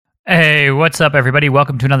Hey, what's up, everybody?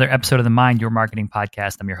 Welcome to another episode of the Mind Your Marketing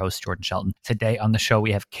Podcast. I'm your host, Jordan Shelton. Today on the show,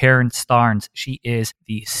 we have Karen Starnes. She is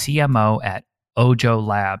the CMO at Ojo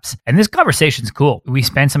Labs. And this conversation is cool. We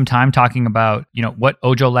spent some time talking about, what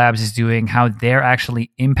Ojo Labs is doing, how they're actually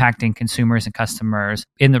impacting consumers and customers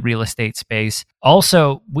in the real estate space.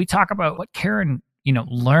 Also, we talk about what Karen,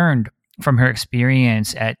 learned from her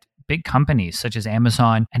experience at big companies such as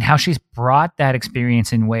Amazon and how she's brought that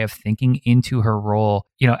experience and way of thinking into her role,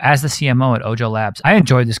 as the CMO at Ojo Labs. I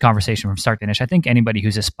enjoyed this conversation from start to finish. I think anybody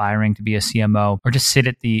who's aspiring to be a CMO or just sit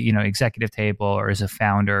at the, executive table or as a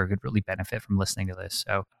founder could really benefit from listening to this.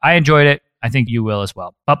 So I enjoyed it. I think you will as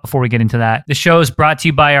well. But before we get into that, the show is brought to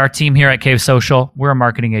you by our team here at Cave Social. We're a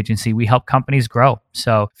marketing agency. We help companies grow.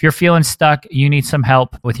 So if you're feeling stuck, you need some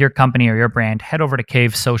help with your company or your brand, head over to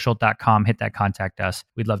cavesocial.com, hit that contact us.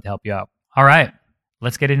 We'd love to help you out. All right,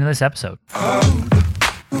 let's get into this episode.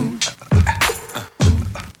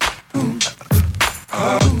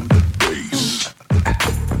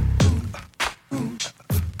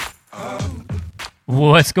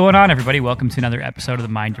 What's going on, everybody? Welcome to another episode of the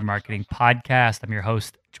Mind Your Marketing Podcast. I'm your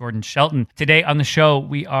host, Jordan Shelton. Today on the show,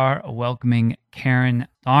 we are welcoming Karen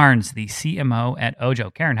Starnes, the CMO at Ojo.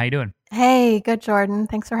 Karen, how you doing? Hey, good, Jordan.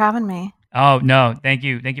 Thanks for having me. Oh, no, thank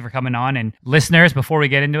you. Thank you for coming on. And listeners, before we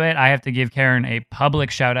get into it, I have to give Karen a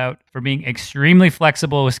public shout out for being extremely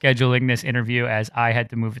flexible with scheduling this interview, as I had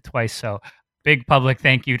to move it twice. So big public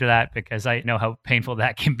thank you to that, because I know how painful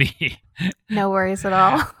that can be. No worries at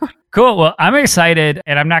all. Cool. Well, I'm excited,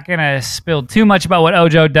 and I'm not going to spill too much about what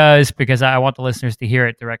Ojo does because I want the listeners to hear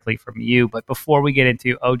it directly from you. But before we get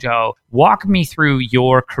into Ojo, walk me through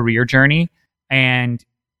your career journey and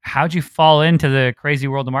how'd you fall into the crazy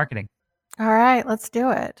world of marketing? All right, let's do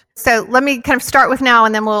it. So let me kind of start with now,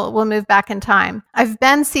 and then we'll move back in time. I've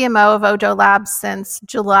been CMO of Ojo Labs since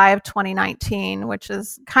July of 2019, which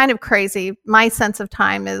is kind of crazy. My sense of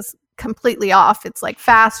time is completely off. It's like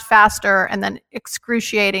fast, faster, and then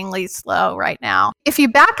excruciatingly slow right now. If you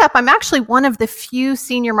back up, I'm actually one of the few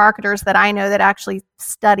senior marketers that I know that actually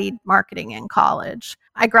studied marketing in college.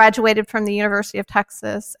 I graduated from the University of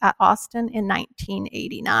Texas at Austin in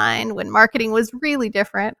 1989 when marketing was really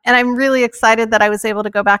different. And I'm really excited that I was able to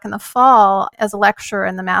go back in the fall as a lecturer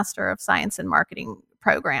in the Master of Science in Marketing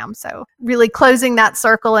program. So really closing that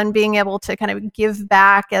circle and being able to kind of give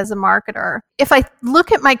back as a marketer. If I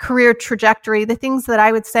look at my career trajectory, the things that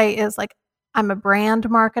I would say is like, I'm a brand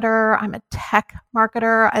marketer, I'm a tech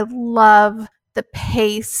marketer. I love the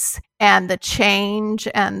pace and the change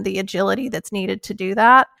and the agility that's needed to do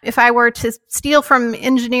that. If I were to steal from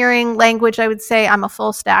engineering language, I would say I'm a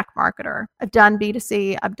full stack marketer. I've done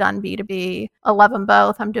B2C, I've done B2B. I love them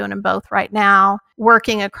both. I'm doing them both right now.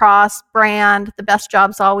 Working across brand, the best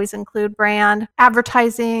jobs always include brand,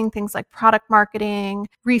 advertising, things like product marketing,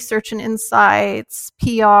 research and insights,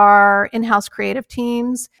 PR, in-house creative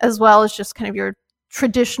teams, as well as just kind of your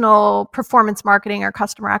traditional performance marketing or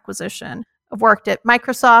customer acquisition. I've worked at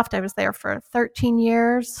Microsoft. I was there for 13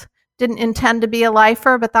 years. Didn't intend to be a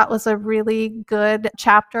lifer, but that was a really good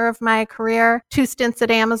chapter of my career. 2 stints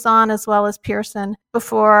at Amazon as well as Pearson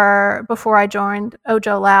before I joined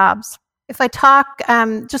Ojo Labs. If I talk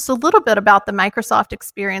just a little bit about the Microsoft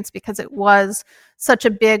experience, because it was such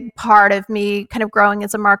a big part of me kind of growing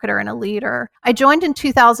as a marketer and a leader. I joined in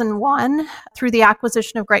 2001 through the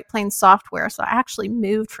acquisition of Great Plains Software. So I actually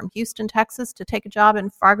moved from Houston, Texas to take a job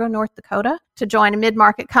in Fargo, North Dakota to join a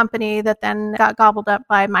mid-market company that then got gobbled up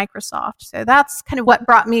by Microsoft. So that's kind of what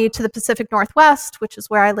brought me to the Pacific Northwest, which is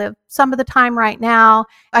where I live some of the time right now.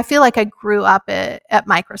 I feel like I grew up at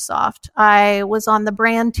Microsoft. I was on the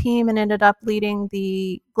brand team and ended up leading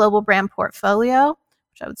the global brand portfolio,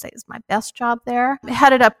 which I would say is my best job there. I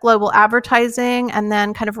headed up global advertising and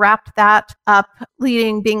then kind of wrapped that up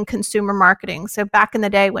leading Bing consumer marketing. So back in the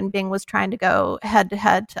day when Bing was trying to go head to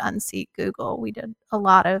head to unseat Google, we did a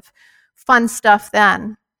lot of fun stuff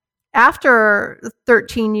then. After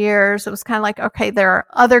 13 years, it was kind of like, okay, there are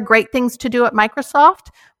other great things to do at Microsoft,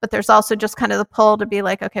 but there's also just kind of the pull to be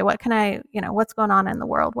like, okay, what can I, what's going on in the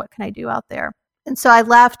world? What can I do out there? And so I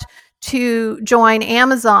left to join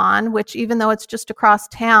Amazon, which even though it's just across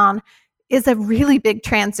town, is a really big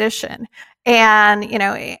transition. And,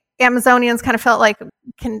 Amazonians kind of felt like,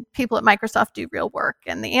 can people at Microsoft do real work?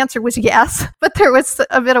 And the answer was yes, but there was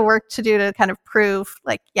a bit of work to do to kind of prove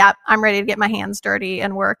like, yeah, I'm ready to get my hands dirty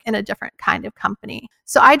and work in a different kind of company.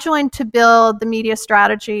 So I joined to build the media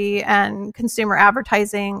strategy and consumer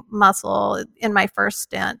advertising muscle in my first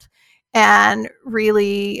stint and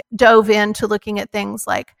really dove into looking at things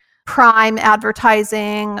like Prime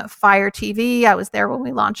advertising, Fire TV. I was there when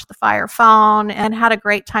we launched the Fire phone and had a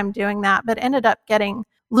great time doing that, but ended up getting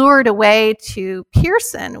lured away to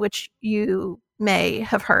Pearson, which you may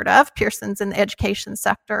have heard of. Pearson's in the education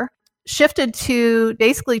sector. Shifted to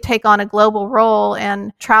basically take on a global role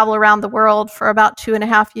and travel around the world for about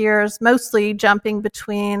 2.5 years, mostly jumping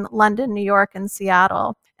between London, New York, and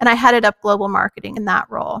Seattle. And I headed up global marketing in that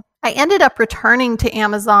role. I ended up returning to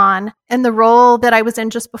Amazon in the role that I was in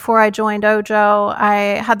just before I joined Ojo.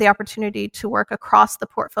 I had the opportunity to work across the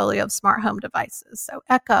portfolio of smart home devices. So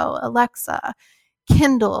Echo, Alexa,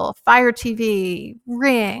 Kindle, Fire TV,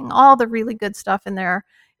 Ring, all the really good stuff in their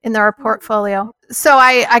portfolio. So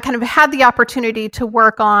I kind of had the opportunity to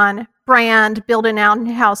work on brand, build an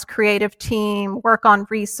in-house creative team, work on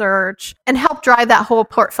research, and help drive that whole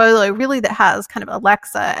portfolio really that has kind of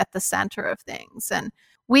Alexa at the center of things. And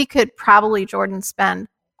we could probably, Jordan, spend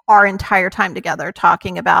our entire time together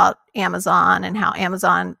talking about Amazon and how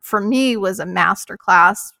Amazon, for me, was a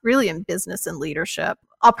masterclass really in business and leadership.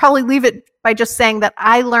 I'll probably leave it by just saying that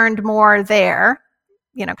I learned more there,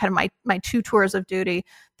 kind of my 2 tours of duty,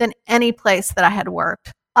 than any place that I had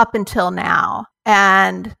worked up until now.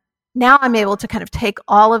 And now I'm able to kind of take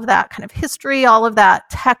all of that kind of history, all of that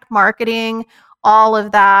tech marketing, all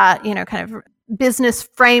of that, kind of business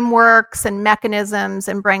frameworks and mechanisms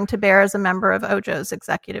and bring to bear as a member of Ojo's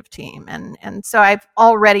executive team. And so I've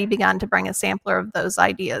already begun to bring a sampler of those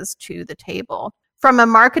ideas to the table. From a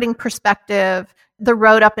marketing perspective, the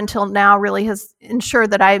road up until now really has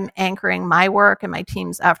ensured that I'm anchoring my work and my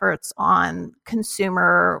team's efforts on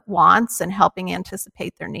consumer wants and helping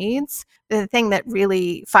anticipate their needs. The thing that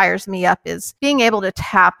really fires me up is being able to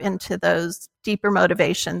tap into those deeper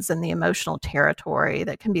motivations in the emotional territory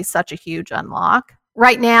that can be such a huge unlock.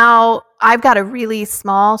 Right now, I've got a really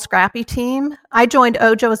small, scrappy team. I joined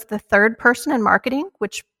Ojo as the 3rd person in marketing,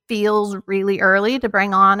 which feels really early to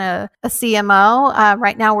bring on a CMO.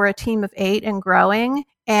 Right now, we're a team of 8 and growing.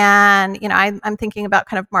 And, I'm thinking about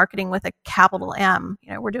kind of marketing with a capital M.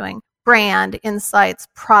 We're doing brand, insights,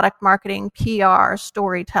 product marketing, PR,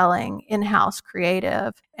 storytelling, in-house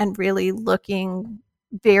creative, and really looking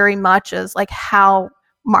very much as like how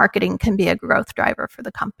marketing can be a growth driver for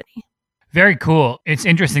the company. Very cool. It's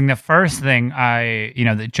interesting. The first thing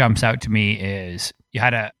that jumps out to me is you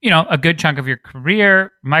had a good chunk of your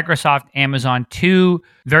career, Microsoft, Amazon, 2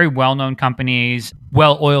 very well-known companies,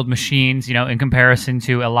 well-oiled machines, in comparison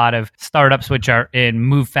to a lot of startups which are in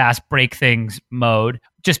move fast, break things mode,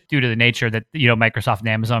 just due to the nature that, Microsoft and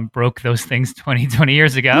Amazon broke those things 20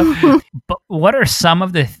 years ago. But what are some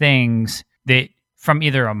of the things that, from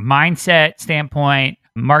either a mindset standpoint,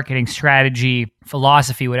 marketing strategy,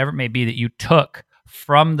 philosophy, whatever it may be, that you took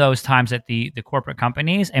from those times at the corporate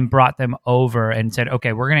companies and brought them over and said,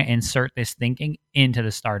 okay, we're going to insert this thinking into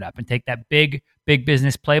the startup and take that big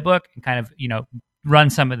business playbook and kind of,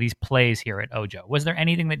 run some of these plays here at Ojo? Was there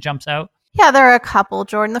anything that jumps out? Yeah, there are a couple,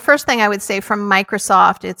 Jordan. The first thing I would say from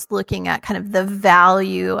Microsoft, it's looking at kind of the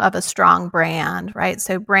value of a strong brand, right?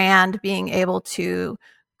 So brand being able to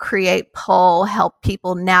create pull, help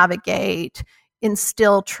people navigate,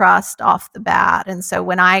 instill trust off the bat. And so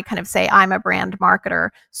when I kind of say I'm a brand marketer,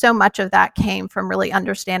 so much of that came from really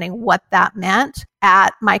understanding what that meant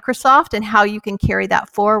at Microsoft and how you can carry that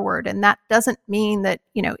forward. And that doesn't mean that,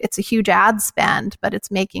 it's a huge ad spend, but it's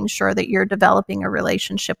making sure that you're developing a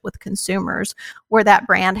relationship with consumers where that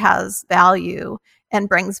brand has value and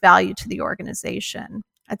brings value to the organization.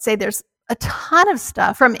 I'd say there's a ton of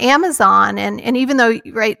stuff from Amazon. And even though,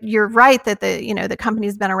 right, you're right that the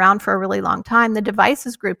company's been around for a really long time, the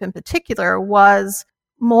devices group in particular was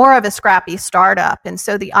more of a scrappy startup. And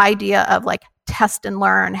so the idea of like test and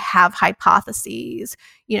learn, have hypotheses,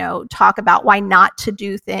 talk about why not to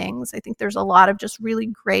do things. I think there's a lot of just really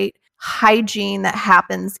great hygiene that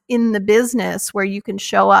happens in the business where you can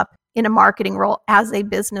show up in a marketing role as a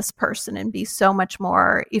business person and be so much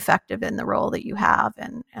more effective in the role that you have.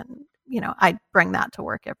 And I bring that to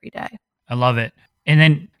work every day. I love it. And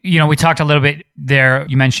then, we talked a little bit there.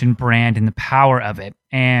 You mentioned brand and the power of it.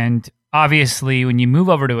 And obviously, when you move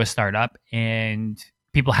over to a startup and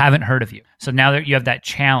people haven't heard of you, so now that you have that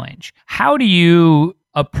challenge, how do you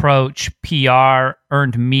approach PR,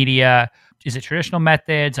 earned media? Is it traditional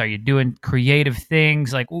methods? Are you doing creative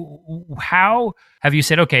things? Like, how have you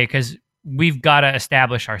said, okay, because we've got to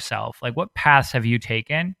establish ourselves? Like, what paths have you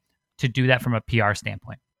taken to do that from a PR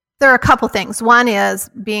standpoint? There are a couple things. One is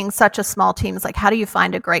being such a small team is like, how do you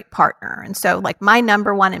find a great partner? And so like my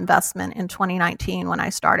number one investment in 2019 when I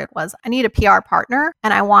started was I need a PR partner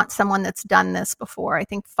and I want someone that's done this before. I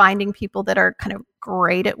think finding people that are kind of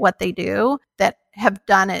great at what they do, that have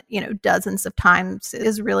done it, dozens of times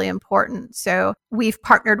is really important. So we've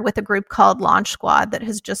partnered with a group called Launch Squad that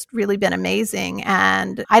has just really been amazing.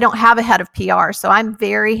 And I don't have a head of PR, so I'm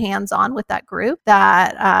very hands-on with that group.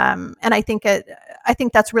 And I think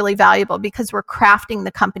that's really valuable because we're crafting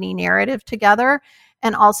the company narrative together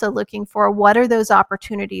and also looking for what are those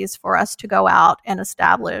opportunities for us to go out and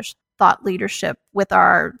establish thought leadership with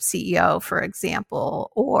our CEO, for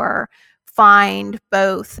example, or find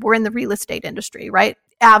both, we're in the real estate industry, right?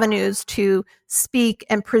 Avenues to speak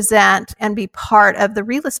and present and be part of the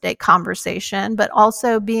real estate conversation, but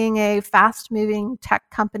also being a fast-moving tech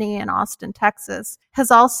company in Austin, Texas,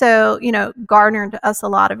 has also, garnered us a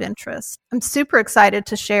lot of interest. I'm super excited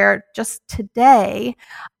to share just today,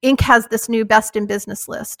 Inc. has this new Best in Business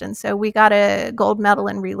list. And so we got a gold medal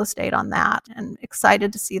in real estate on that and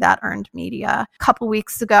excited to see that earned media. A couple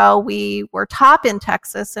weeks ago, we were top in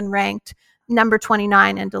Texas and ranked number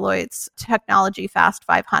 29 in Deloitte's Technology Fast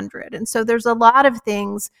 500. And so there's a lot of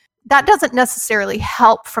things that doesn't necessarily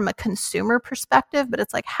help from a consumer perspective, but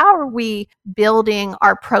it's like, how are we building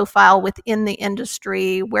our profile within the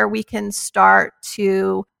industry where we can start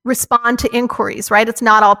to respond to inquiries, right? It's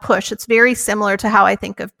not all push. It's very similar to how I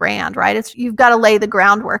think of brand, right? It's you've got to lay the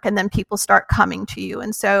groundwork and then people start coming to you.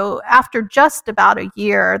 And so after just about a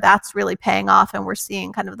year, that's really paying off. And we're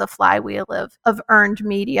seeing kind of the flywheel of earned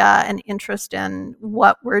media and interest in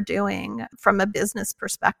what we're doing from a business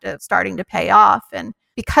perspective starting to pay off. And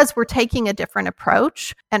because we're taking a different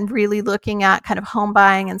approach and really looking at kind of home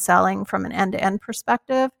buying and selling from an end-to-end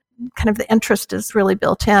perspective, kind of the interest is really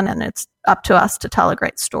built in, and it's up to us to tell a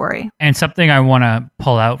great story. And something I want to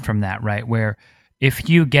pull out from that, right, where if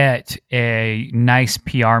you get a nice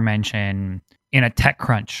PR mention in a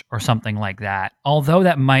TechCrunch or something like that, although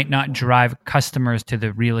that might not drive customers to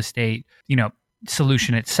the real estate,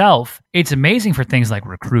 solution itself, it's amazing for things like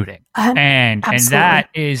recruiting. And that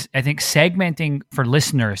is, I think, segmenting for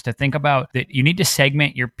listeners to think about that you need to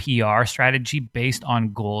segment your PR strategy based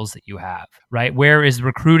on goals that you have, right? Where is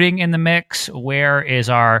recruiting in the mix? Where is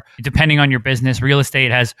depending on your business, real estate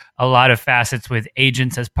has a lot of facets with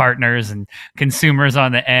agents as partners and consumers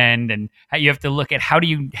on the end. And you have to look at how do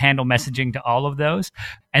you handle messaging to all of those?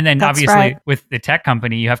 And then obviously with the tech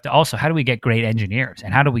company, you have to also, how do we get great engineers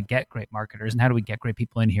and how do we get great marketers and how do we get great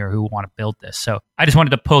people in here who want to build this? So I just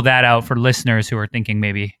wanted to pull that out for listeners who are thinking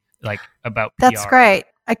maybe like about PR. That's great.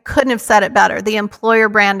 I couldn't have said it better. The employer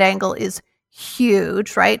brand angle is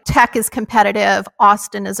huge, right? Tech is competitive.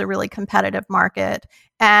 Austin is a really competitive market.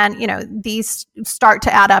 And, these start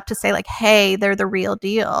to add up to say like, hey, they're the real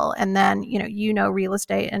deal. And then, real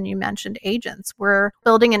estate and you mentioned agents. We're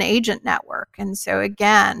building an agent network. And so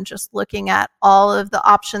again, just looking at all of the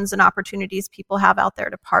options and opportunities people have out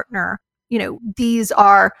there to partner, these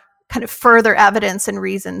are kind of further evidence and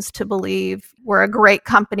reasons to believe we're a great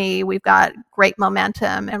company, we've got great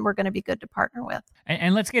momentum, and we're going to be good to partner with.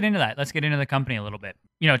 And let's get into that. Let's get into the company a little bit.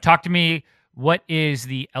 Talk to me, what is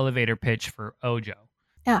the elevator pitch for Ojo?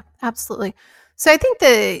 Yeah, absolutely. So I think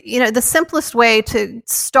the simplest way to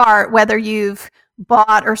start, whether you've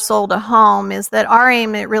bought or sold a home, is that our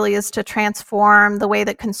aim, it really is to transform the way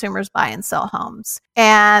that consumers buy and sell homes.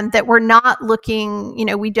 And that we're not looking,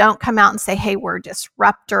 we don't come out and say, hey, we're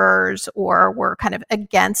disruptors or we're kind of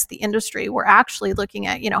against the industry. We're actually looking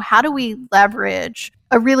at, how do we leverage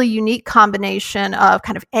a really unique combination of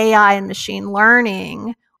kind of AI and machine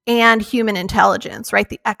learning and human intelligence, right?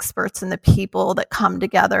 The experts and the people that come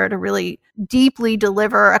together to really deeply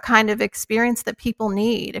deliver a kind of experience that people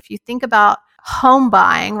need. If you think about home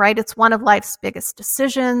buying, right? It's one of life's biggest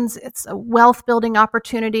decisions. It's a wealth building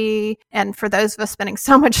opportunity. And for those of us spending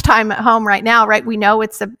so much time at home right now, right, we know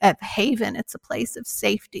it's a haven. It's a place of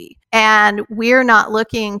safety. And we're not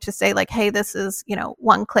looking to say like, hey, this is,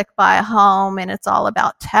 one click buy a home and it's all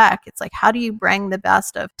about tech. It's like, how do you bring the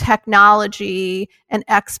best of technology and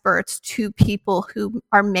experts to people who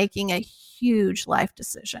are making a huge life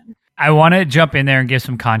decision? I want to jump in there and give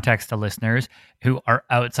some context to listeners who are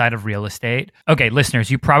outside of real estate. Okay, listeners,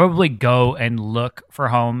 you probably go and look for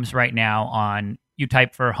homes right now you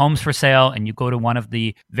type for homes for sale and you go to one of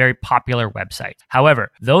the very popular websites.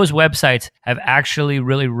 However, those websites have actually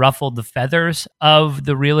really ruffled the feathers of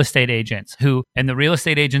the real estate agents and the real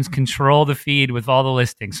estate agents control the feed with all the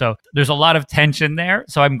listings. So there's a lot of tension there.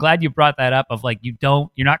 So I'm glad you brought that up of like, you're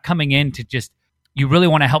not coming in to just, you really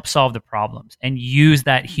want to help solve the problems and use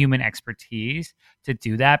that human expertise to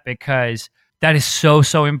do that, because that is so,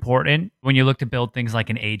 so important when you look to build things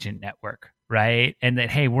like an agent network, right? And that,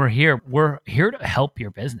 hey, we're here to help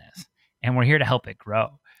your business and we're here to help it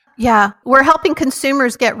grow. Yeah, we're helping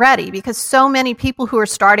consumers get ready because so many people who are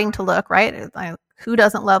starting to look, right? who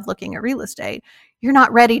doesn't love looking at real estate? You're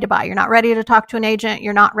not ready to buy. You're not ready to talk to an agent.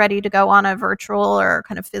 You're not ready to go on a virtual or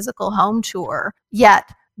kind of physical home tour.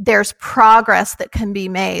 Yet there's progress that can be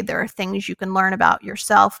made. There are things you can learn about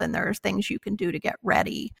yourself, and there are things you can do to get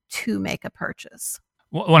ready to make a purchase.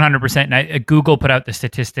 100%. And Google put out the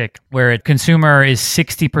statistic where a consumer is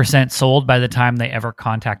 60% sold by the time they ever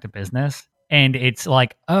contact a business. And it's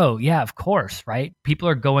like, oh, yeah, of course, right? People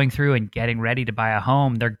are going through and getting ready to buy a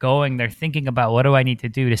home. They're thinking about, what do I need to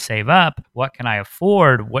do to save up? What can I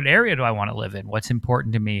afford? What area do I want to live in? What's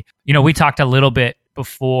important to me? We talked a little bit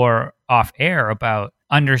before off air about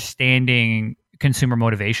understanding consumer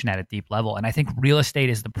motivation at a deep level. And I think real estate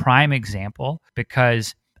is the prime example,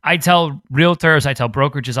 because I tell realtors, I tell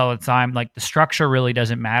brokerages all the time, like, the structure really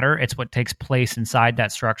doesn't matter. It's what takes place inside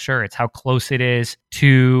that structure. It's how close it is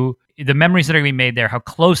to the memories that are being made there, how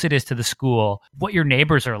close it is to the school, what your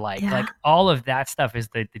neighbors are like. Yeah. Like, all of that stuff is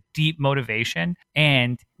the deep motivation.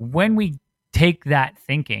 And when we take that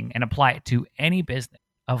thinking and apply it to any business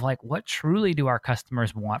of like, what truly do our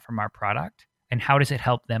customers want from our product and how does it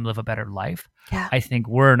help them live a better life? Yeah. I think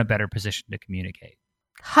we're in a better position to communicate.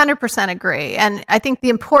 100% agree. And I think the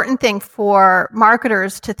important thing for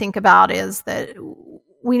marketers to think about is that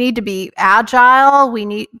we need to be agile.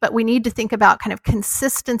 But we need to think about kind of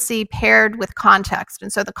consistency paired with context.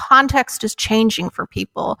 And so the context is changing for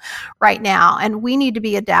people right now, and we need to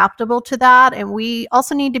be adaptable to that. And we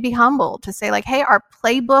also need to be humble to say, like, hey, our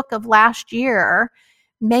playbook of last year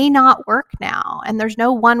may not work now. And there's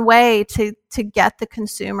no one way to get the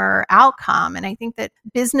consumer outcome. And I think that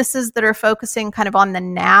businesses that are focusing kind of on the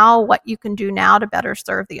now, what you can do now to better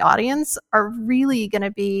serve the audience, are really going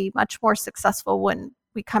to be much more successful when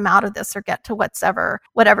we come out of this or get to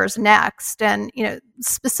whatever's next. And,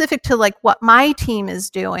 specific to like what my team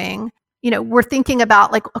is doing, we're thinking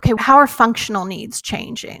about like, okay, how are functional needs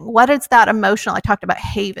changing? What is that emotional? I talked about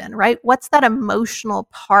Haven, right? What's that emotional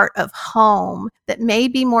part of home that may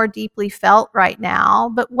be more deeply felt right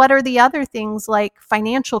now? But what are the other things like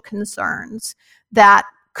financial concerns that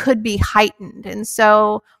could be heightened? And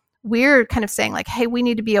so we're kind of saying like, hey, we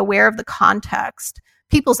need to be aware of the context.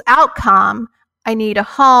 People's outcome, I need a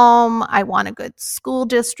home, I want a good school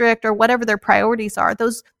district, or whatever their priorities are.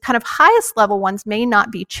 Those kind of highest level ones may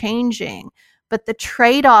not be changing, but the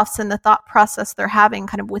trade-offs and the thought process they're having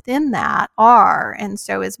kind of within that are. And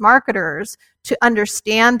so as marketers, to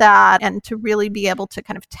understand that and to really be able to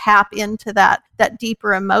kind of tap into that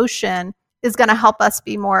deeper emotion is going to help us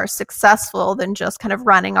be more successful than just kind of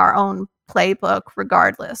running our own playbook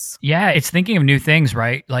regardless. Yeah, it's thinking of new things,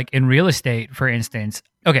 right? Like in real estate, for instance.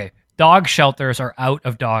 Okay, dog shelters are out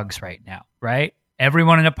of dogs right now, right?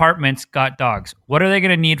 Everyone in apartments got dogs. What are they going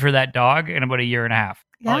to need for that dog in about a year and a half?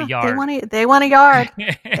 Yeah, a yard. They want a yard.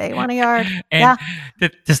 They want a yard. And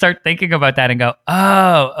to start thinking about that and go,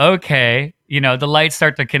 oh, okay. The lights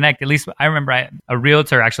start to connect. At least I remember a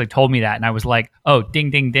realtor actually told me that. And I was like, oh, ding,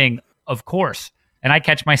 ding, ding. Of course. And I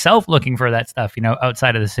catch myself looking for that stuff,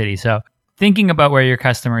 outside of the city. So thinking about where your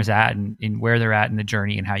customer's at and where they're at in the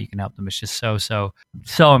journey and how you can help them is just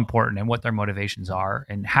so important, and what their motivations are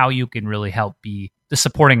and how you can really help be the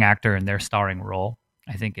supporting actor in their starring role.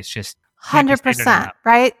 I think it's just 100%,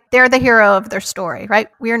 right? They're the hero of their story, right?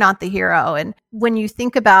 We're not the hero. And when you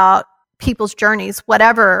think about people's journeys,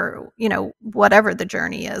 whatever the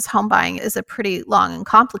journey is, home buying is a pretty long and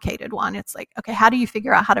complicated one. It's like, okay, how do you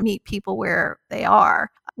figure out how to meet people where they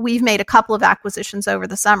are? We've made a couple of acquisitions over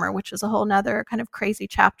the summer, which is a whole nother kind of crazy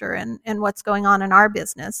chapter in what's going on in our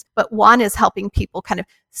business. But one is helping people kind of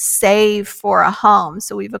save for a home.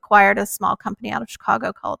 So we've acquired a small company out of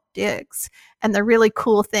Chicago called Diggs. And the really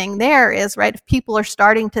cool thing there is, right, if people are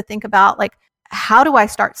starting to think about like, how do I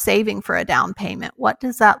start saving for a down payment? What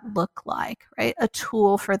does that look like, right? A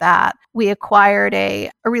tool for that. We acquired a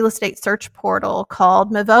real estate search portal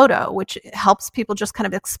called Movoto, which helps people just kind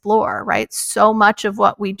of explore, right? So much of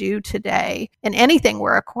what we do today and anything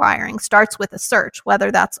we're acquiring starts with a search,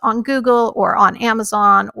 whether that's on Google or on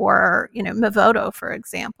Amazon or, Movoto, for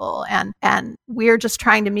example. And we're just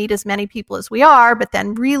trying to meet as many people as we are, but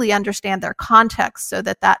then really understand their context so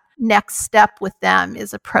that next step with them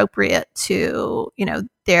is appropriate to,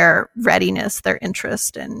 their readiness, their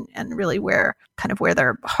interest, and really where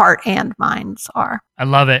their heart and minds are. I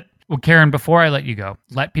love it. Well, Karen, before I let you go,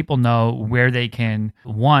 let people know where they can,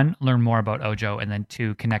 1, learn more about Ojo, and then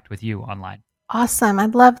 2, connect with you online. Awesome. I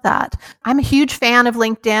love that. I'm a huge fan of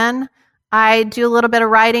LinkedIn. I do a little bit of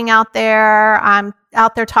writing out there. I'm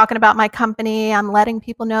out there talking about my company. I'm letting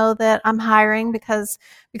people know that I'm hiring because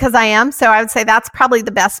I am. So I would say that's probably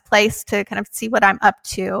the best place to kind of see what I'm up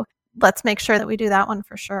to. Let's make sure that we do that one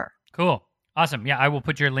for sure. Cool. Awesome. Yeah, I will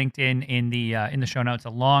put your LinkedIn in the show notes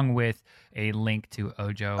along with a link to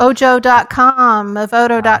Ojo. Ojo.com,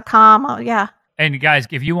 Movoto.com. Oh, yeah. And guys,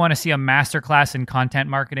 if you want to see a masterclass in content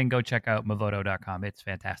marketing, go check out Movoto.com. It's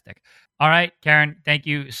fantastic. All right, Karen, thank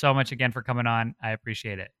you so much again for coming on. I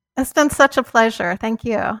appreciate it. It's been such a pleasure. Thank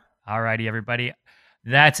you. All righty, everybody.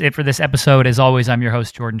 That's it for this episode. As always, I'm your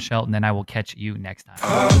host, Jordan Shelton, and I will catch you next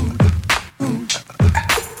time.